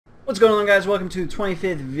What's going on, guys? Welcome to the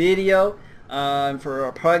 25th video for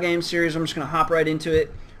our Pygame series. I'm just going to hop right into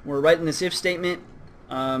it. We're writing this if statement,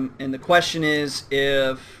 and the question is,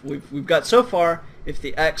 if we've got so far, if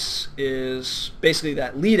the x is basically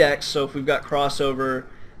that lead x, so if we've got crossover,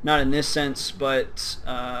 not in this sense, but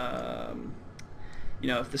you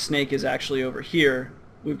know, if the snake is actually over here,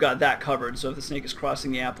 we've got that covered. So if the snake is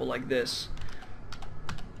crossing the apple like this,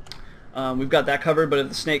 we've got that covered. But if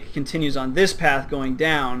the snake continues on this path going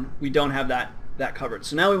down, we don't have that covered.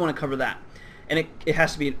 So now we want to cover that, and it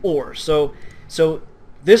has to be an or. So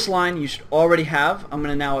this line you should already have. I'm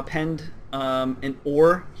going to now append an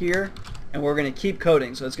or here, and we're going to keep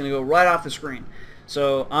coding. So it's going to go right off the screen.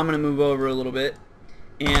 So I'm going to move over a little bit,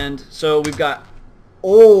 and so we've got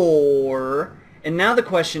or, and now the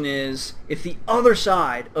question is if the other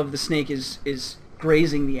side of the snake is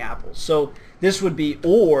grazing the apple. So this would be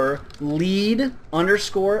or lead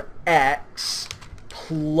underscore x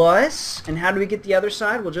plus, and how do we get the other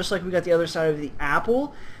side? Well, just like we got the other side of the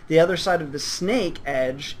apple, the other side of the snake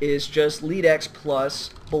edge is just lead x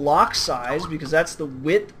plus block size, because that's the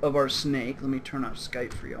width of our snake. Let me turn off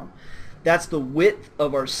Skype for y'all. That's the width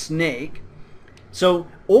of our snake. So,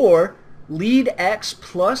 or lead x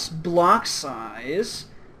plus block size,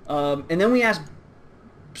 and then we ask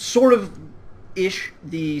sort of ish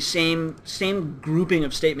the same grouping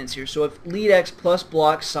of statements here. So if lead x plus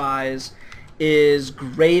block size is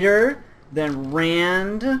greater than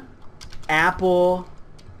rand apple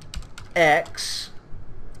x,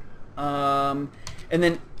 and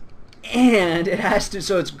it has to,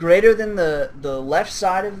 so it's greater than the left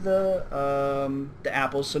side of the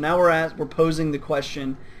apple. So now we're posing the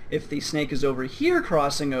question, if the snake is over here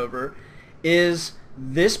crossing over, is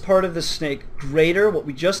this part of the snake greater? What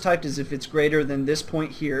we just typed is if it's greater than this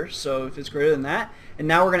point here, so if it's greater than that, and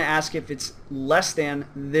now we're going to ask if it's less than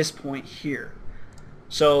this point here.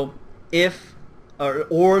 So if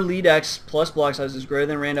or lead x plus block size is greater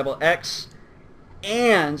than rand apple x,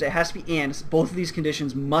 and it has to be and, both of these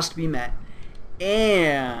conditions must be met,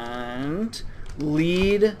 and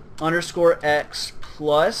lead underscore x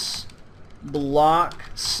plus block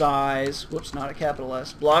size, whoops, not a capital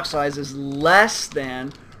S, block size is less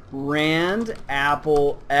than rand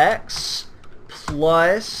apple x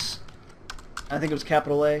plus, I think it was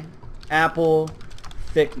capital A, apple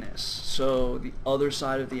thickness, so the other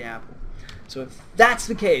side of the apple. So if that's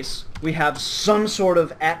the case, we have some sort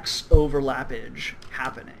of x overlappage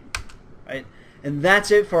happening, right? And that's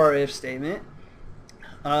it for our if statement.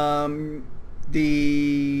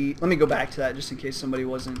 Let me go back to that just in case somebody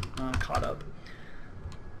wasn't caught up.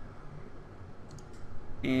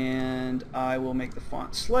 And I will make the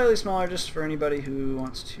font slightly smaller just for anybody who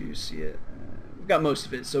wants to see it. We've got most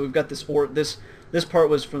of it. So we've got this or, this part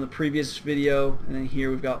was from the previous video, and then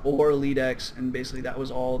here we've got or lead x, and basically that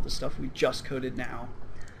was all the stuff we just coded now.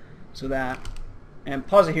 So that, and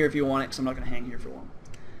pause it here if you want it, because I'm not going to hang here for long.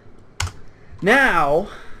 Now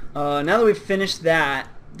that we've finished that,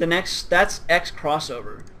 the next, that's x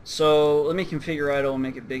crossover. So let me configure idle and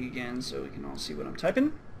make it big again so we can all see what I'm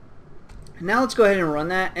typing. And now let's go ahead and run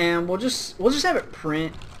that, and we'll just have it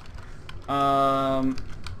print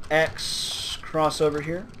x crossover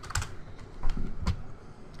here.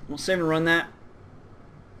 We'll save and run that.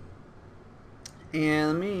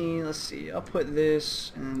 And let's see, I'll put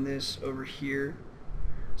this and this over here.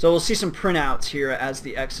 So we'll see some printouts here as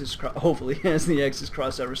the x is hopefully as the x is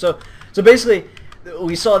crossover. So basically,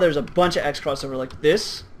 we saw there's a bunch of x crossover like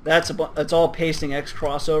this. That's all pasting x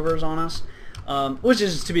crossovers on us, which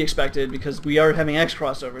is to be expected because we are having x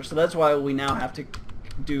crossover. So that's why we now have to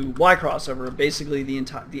do y crossover, basically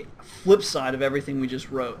the flip side of everything we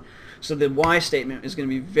just wrote. So the y statement is going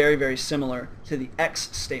to be very, very similar to the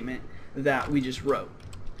x statement that we just wrote.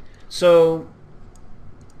 So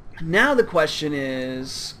now the question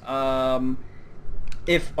is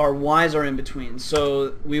if our y's are in between.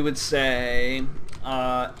 So we would say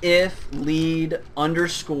if lead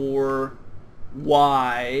underscore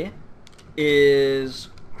y is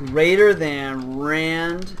greater than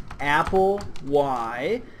rand apple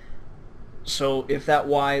y, so if that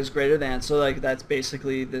y is greater than, so like that's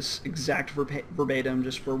basically this exact verbatim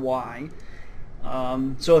just for y.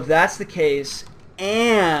 So if that's the case,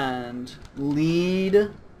 and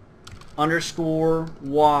lead underscore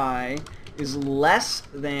y is less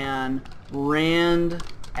than rand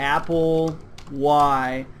apple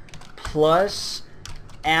y plus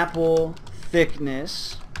apple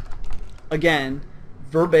thickness, again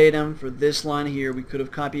verbatim for this line here, we could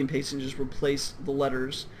have copy and pasted and just replaced the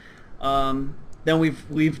letters, then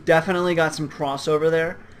we've definitely got some crossover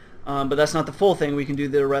there. But that's not the full thing. We can do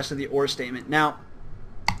the rest of the OR statement. Now,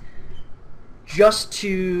 just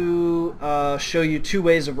to show you two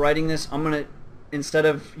ways of writing this, I'm going to, instead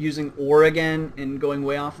of using or again and going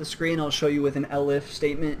way off the screen, I'll show you with an elif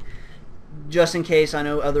statement, just in case. I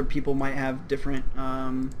know other people might have different,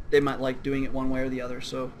 they might like doing it one way or the other,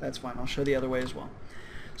 so that's fine. I'll show the other way as well.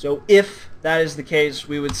 So if that is the case,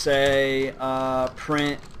 we would say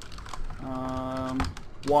print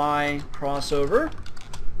y crossover.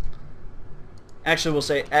 Actually, we'll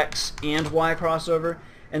say x and y crossover,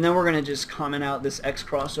 and then we're going to just comment out this x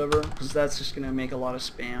crossover, because that's just going to make a lot of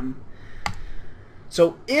spam.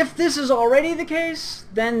 So if this is already the case,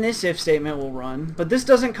 then this if statement will run. But this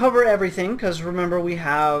doesn't cover everything, because remember we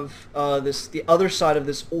have the other side of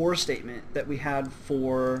this or statement that we had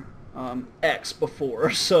for x before.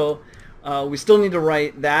 So we still need to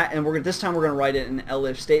write that, and this time we're going to write it in an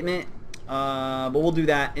elif statement. But we'll do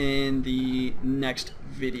that in the next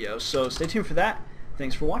video. So stay tuned for that.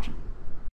 Thanks for watching.